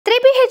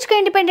BHK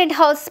independent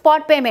house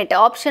spot payment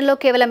option లో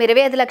కేవలం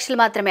 25 లక్షలు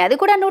మాత్రమే, అది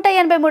కూడా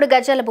 183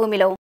 గజాల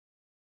భూమిలో.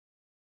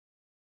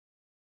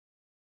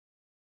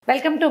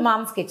 Welcome to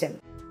moms kitchen.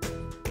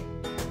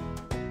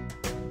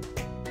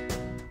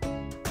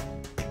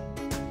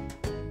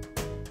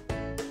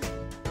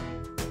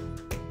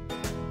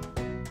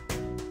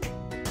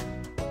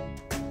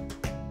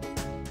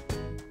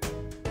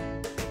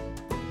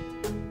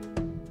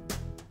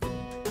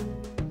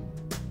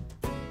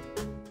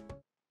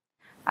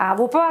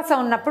 ఉపవాసం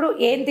ఉన్నప్పుడు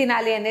ఏం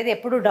తినాలి అనేది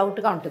ఎప్పుడు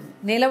డౌట్గా ఉంటుంది.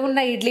 నిలవున్న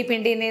ఇడ్లీ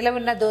పిండి,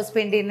 నిలవున్న దోశ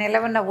పిండి,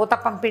 నిలవున్న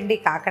ఊతప్పం పిండి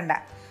కాకుండా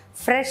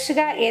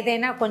ఫ్రెష్గా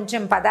ఏదైనా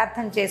కొంచెం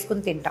పదార్థం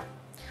చేసుకుని తింటాం.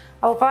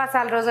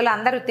 ఉపవాసాల రోజుల్లో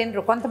అందరూ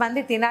తినరు,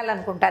 కొంతమంది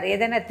తినాలనుకుంటారు,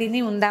 ఏదైనా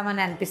తిని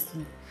ఉందామని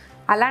అనిపిస్తుంది.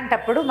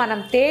 అలాంటప్పుడు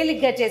మనం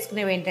తేలిగ్గా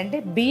చేసుకునేవి ఏంటంటే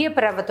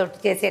బియ్యపు రవ్వతో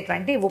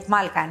చేసేటువంటి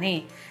ఉప్మాలు కానీ,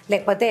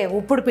 లేకపోతే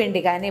ఉప్పుడు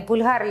పిండి కానీ,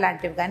 పులిహోర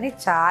లాంటివి కానీ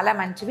చాలా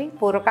మంచివి.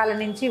 పూర్వకాలం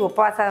నుంచి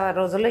ఉపవాస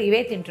రోజుల్లో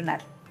ఇవే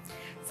తింటున్నారు.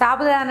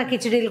 సాబుదానా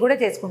కిచిడీలు కూడా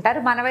చేసుకుంటారు.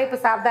 మన వైపు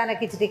సాబుదానా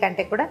కిచిడీ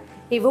కంటే కూడా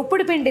ఈ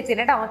ఉప్పుడు పిండి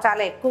తినడం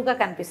చాలా ఎక్కువగా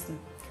కనిపిస్తుంది.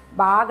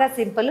 బాగా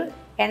సింపుల్.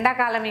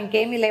 ఎండాకాలం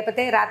ఇంకేమీ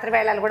లేకపోతే రాత్రి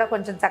వేళలు కూడా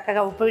కొంచెం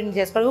చక్కగా ఉప్పు పిండి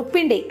చేసుకోవడం.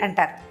 ఉప్పిండి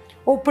అంటారు,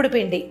 ఉప్పుడు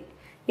పిండి.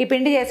 ఈ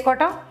పిండి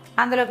చేసుకోవటం,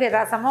 అందులోకి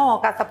రసమో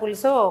కాస్త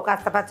పులుసు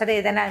కాస్త పచ్చడి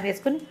ఏదైనా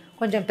వేసుకుని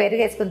కొంచెం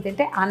పెరుగు వేసుకుని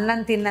తింటే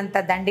అన్నం తిన్నంత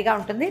దండిగా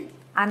ఉంటుంది,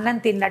 అన్నం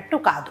తిన్నట్టు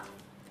కాదు.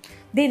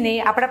 దీన్ని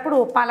అప్పుడప్పుడు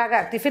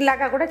ఉప్మాలాగా టిఫిన్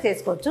లాగా కూడా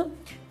చేసుకోవచ్చు.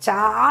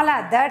 చాలా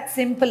దట్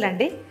సింపుల్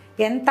అండి.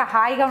 ఎంత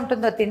హాయిగా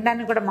ఉంటుందో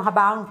తినడానికి కూడా మహా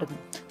బాగుంటుంది.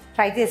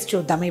 ట్రై చేసి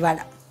చూద్దాం ఇవాళ.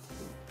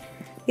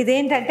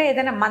 ఇదేంటంటే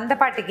ఏదైనా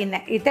మందపాటి గిన్నె,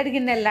 ఇత్తడి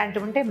గిన్నెలు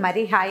లాంటివి ఉంటే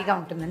మరీ హాయిగా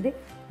ఉంటుందండి.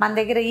 మన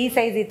దగ్గర ఈ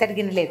సైజు ఇత్తడి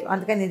గిన్నె లేదు,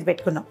 అందుకని ఇది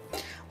పెట్టుకున్నాం.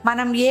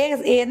 మనం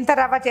ఎంత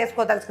రవ్వ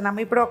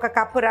చేసుకోదలుచుకున్నాము, ఇప్పుడు ఒక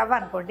కప్పు రవ్వ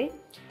అనుకోండి.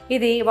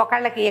 ఇది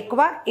ఒకళ్ళకి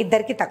ఎక్కువ,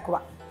 ఇద్దరికి తక్కువ.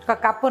 ఒక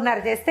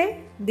కప్పున్నర చేస్తే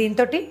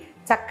దీంతో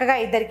చక్కగా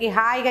ఇద్దరికి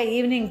హాయిగా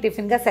ఈవినింగ్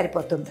టిఫిన్గా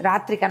సరిపోతుంది,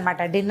 రాత్రికి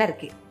అన్నమాట,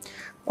 డిన్నర్కి.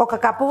 ఒక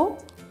కప్పు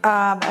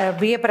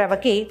బియ్యపు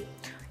రవ్వకి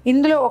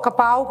ఇందులో ఒక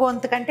పావు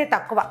గొంతు కంటే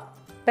తక్కువ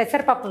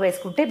పెసరపప్పు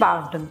వేసుకుంటే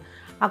బాగుంటుంది.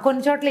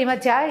 కొన్ని చోట్ల ఈ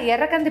మధ్య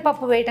ఎర్రకంది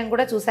పప్పు వేయటం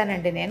కూడా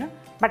చూశానండి నేను,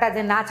 బట్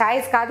అది నా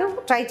చాయిస్ కాదు.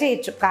 ట్రై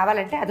చేయొచ్చు,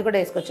 కావాలంటే అది కూడా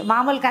వేసుకోవచ్చు.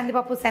 మామూలు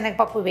కందిపప్పు,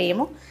 శనగపప్పు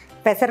వేయము,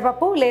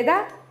 పెసరపప్పు లేదా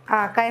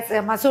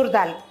మసూర్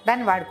దాల్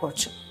దాన్ని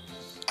వాడుకోవచ్చు.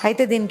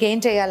 అయితే దీనికి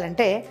ఏం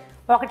చేయాలంటే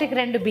 1కి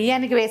 2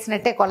 బియ్యానికి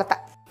వేసినట్టే కొలత.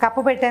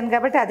 కప్పు పెట్టాను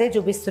కాబట్టి అదే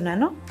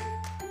చూపిస్తున్నాను.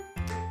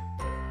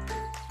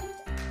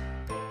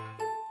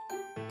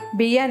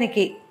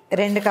 బియ్యానికి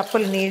 2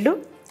 కప్పులు నీళ్లు,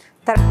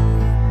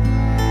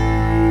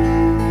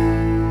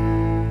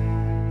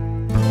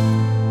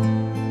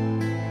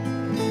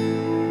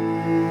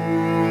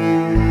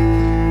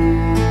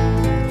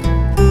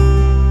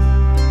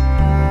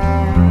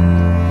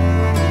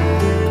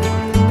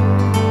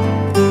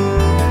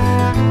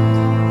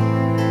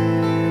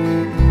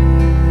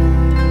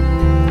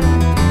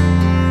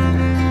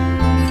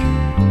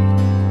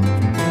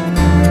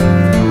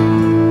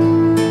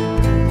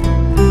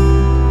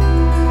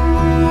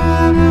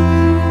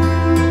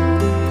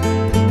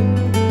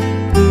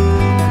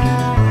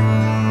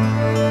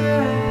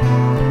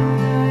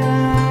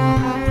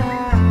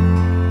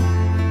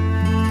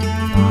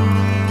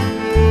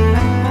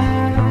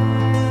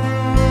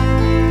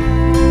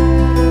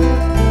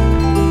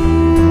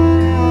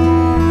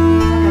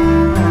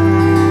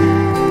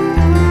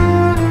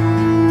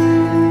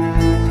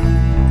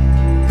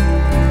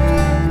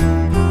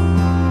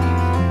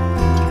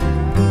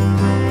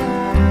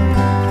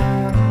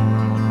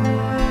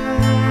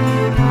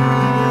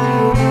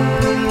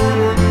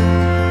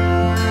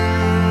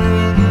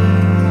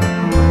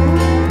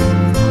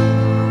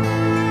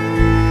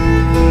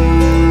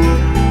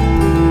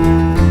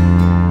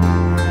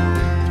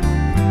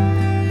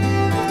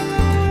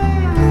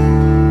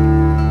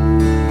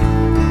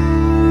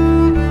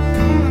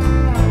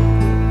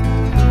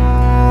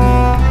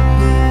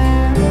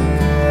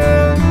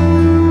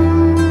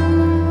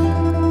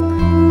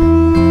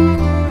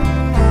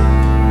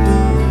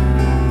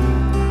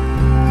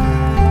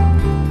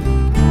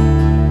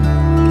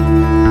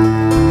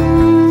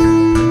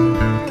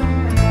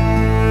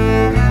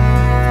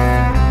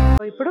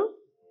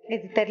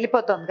 ఇది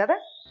తెరిలిపోతుంది కదా.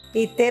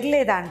 ఈ తెరిలే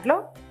దాంట్లో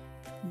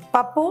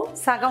పప్పు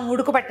సగం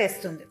ఉడుకు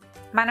పట్టేస్తుంది.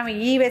 మనం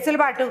ఈ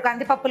వెసులుబాటు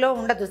కందిపప్పులో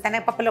ఉండదు,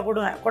 శనగపప్పులో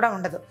కూడా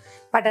ఉండదు.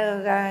 బట్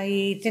ఈ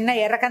చిన్న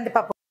ఎర్ర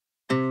కందిపప్పు.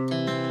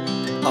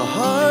 Our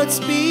hearts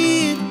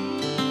beat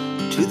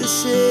to the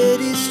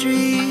city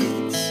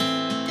streets.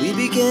 We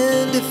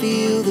began to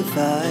feel the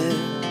fire.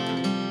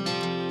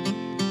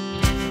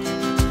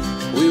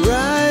 We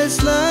rise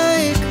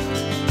like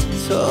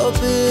tall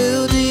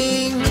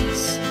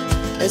buildings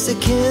as the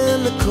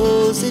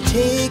chemicals, they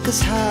take us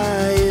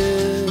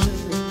higher.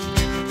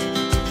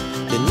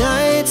 The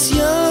night's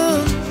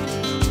young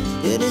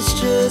and it's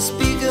just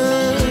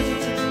begun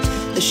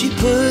as she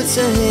puts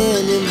her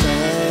hand in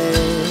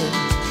mine.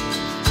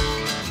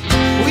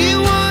 We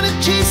wanna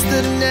chase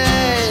the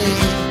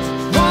night,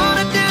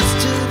 wanna dance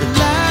to the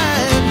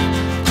light,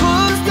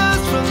 pull the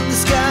stars from the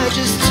sky,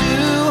 just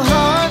two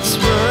hearts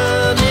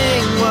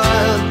running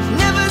wild.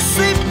 Never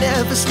sleep,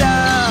 never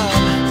stop,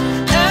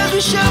 as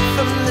we shout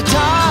from the the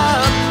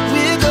top.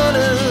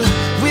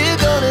 We're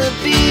gonna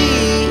be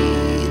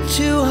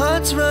two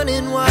hearts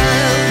running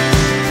wild.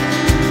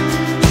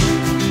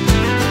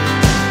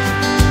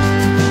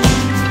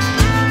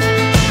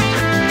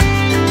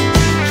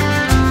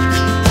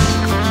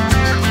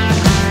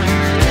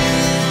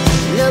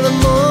 Now the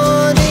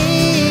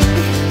morning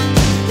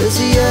is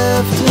the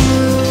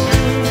afternoon.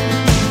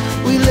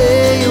 We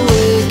lay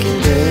awake in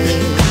bed.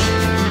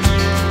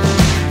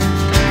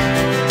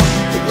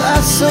 It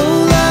laughs so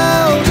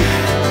loud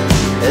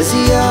as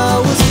the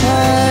hours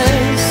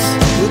pass.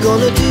 We're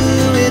gonna do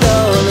it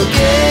all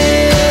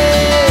again.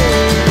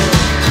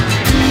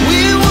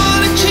 We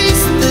wanna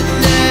chase the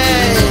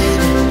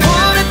night,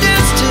 wanna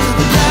dance to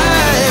the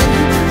light,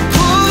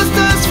 pull the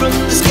stars from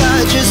the sky,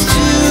 just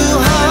two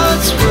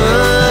hearts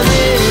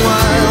running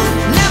wild.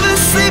 Never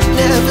sleep,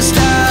 never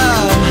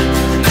stop,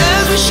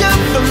 as we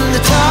shout from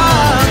the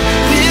top.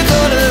 We're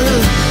gonna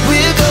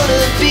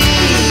be.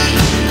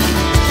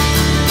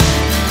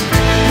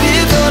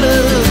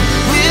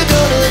 We're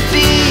gonna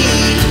be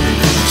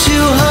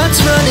two hearts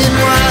running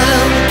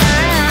wild.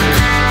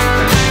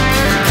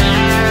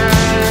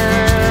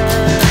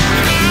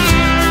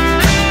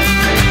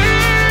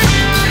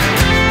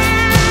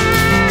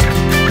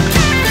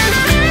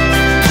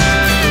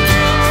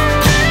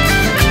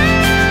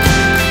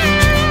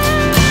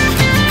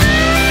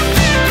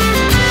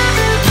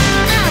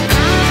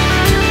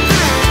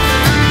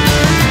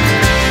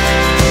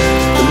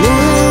 The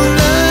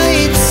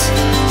moonlight,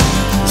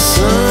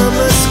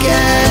 summer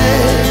sky,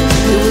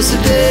 it was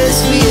the best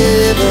we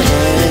ever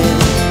had.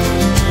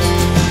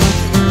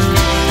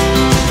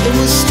 And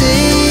we'll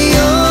stay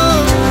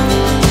young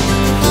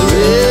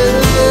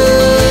forever.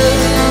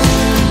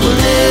 We'll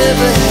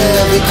never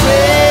have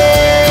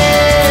regrets.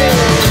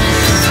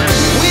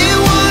 We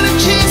wanna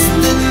chase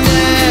the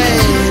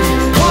night,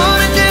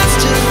 wanna dance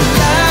to the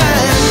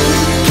light,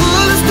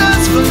 pull the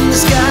stars from the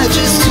sky,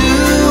 just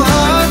two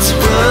hearts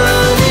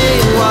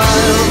running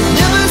wild.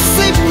 Never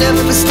sleep,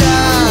 never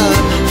stop,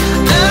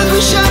 as we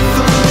shout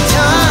from the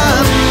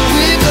top.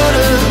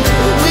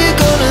 We're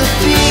gonna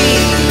be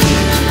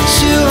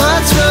two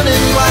hearts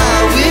running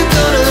wild. We're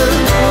gonna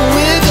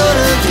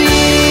be.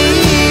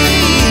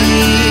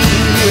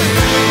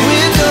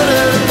 We're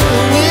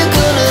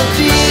gonna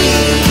be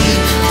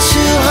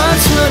two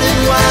hearts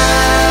running wild.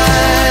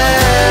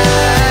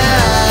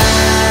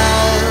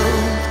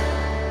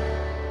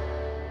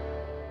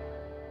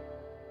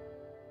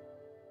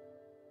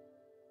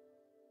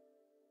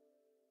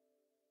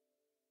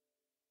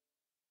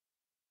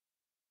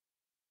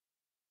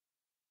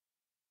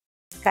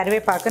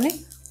 కరివేపాకుని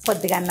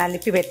కొద్దిగా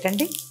నలిపి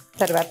పెట్టండి.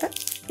 తర్వాత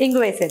ఇంగు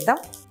వేసేద్దాం.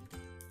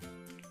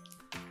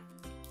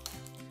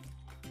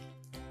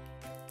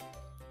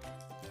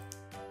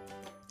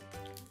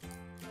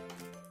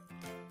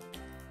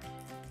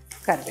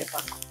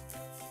 కరివేపాకు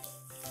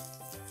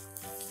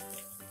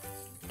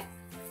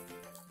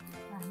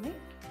దాన్ని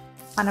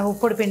మనం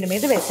ఉప్పుడు పిండి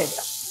మీద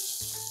వేసేద్దాం.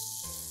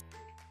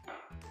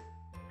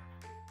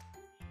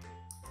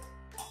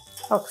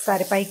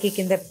 ఒకసారి పైకి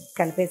కింద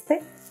కలిపేస్తే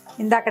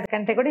ఇందాకటి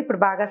కంటే కూడా ఇప్పుడు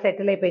బాగా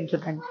సెటిల్ అయిపోయింది.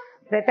 చూడండి,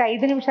 ప్రతి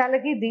 5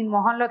 నిమిషాలకి దీని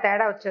మొహంలో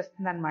తేడా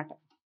వచ్చేస్తుంది అనమాట.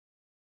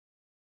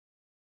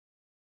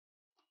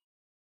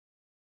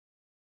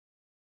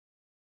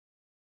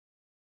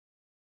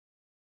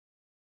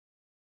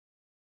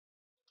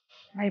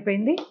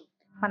 అయిపోయింది.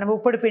 మనం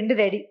ఉప్పుడు పిండి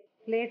రెడీ.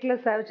 ప్లేట్లో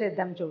సర్వ్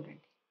చేద్దాం.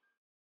 చూడండి,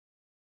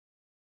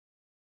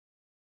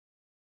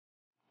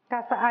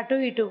 కాస్త అటు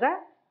ఇటుగా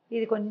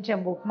ఇది కొంచెం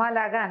ఉప్మా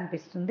లాగా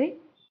అనిపిస్తుంది.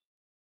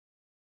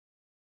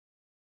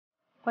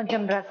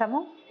 కొంచెం రసము,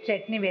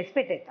 చట్నీ వేసి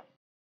పెట్టేద్దాం.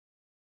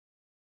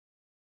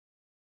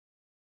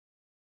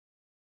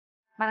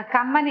 మన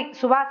కమ్మని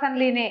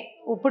సువాసనలీనే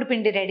ఉప్పుడు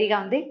పిండి రెడీగా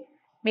ఉంది.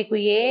 మీకు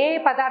ఏ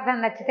పదార్థం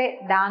నచ్చితే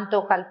దాంతో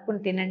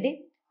కలుపుకుని తినండి.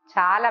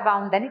 చాలా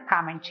బాగుందని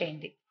కామెంట్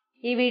చేయండి.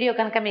 ఈ వీడియో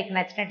కనుక మీకు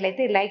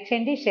నచ్చినట్లయితే లైక్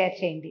చేయండి, షేర్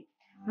చేయండి.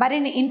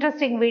 మరిన్ని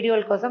ఇంట్రెస్టింగ్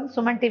వీడియోల కోసం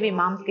సుమన్ టీవీ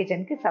మామ్స్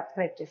కిచెన్కి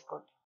సబ్స్క్రైబ్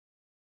చేసుకోండి.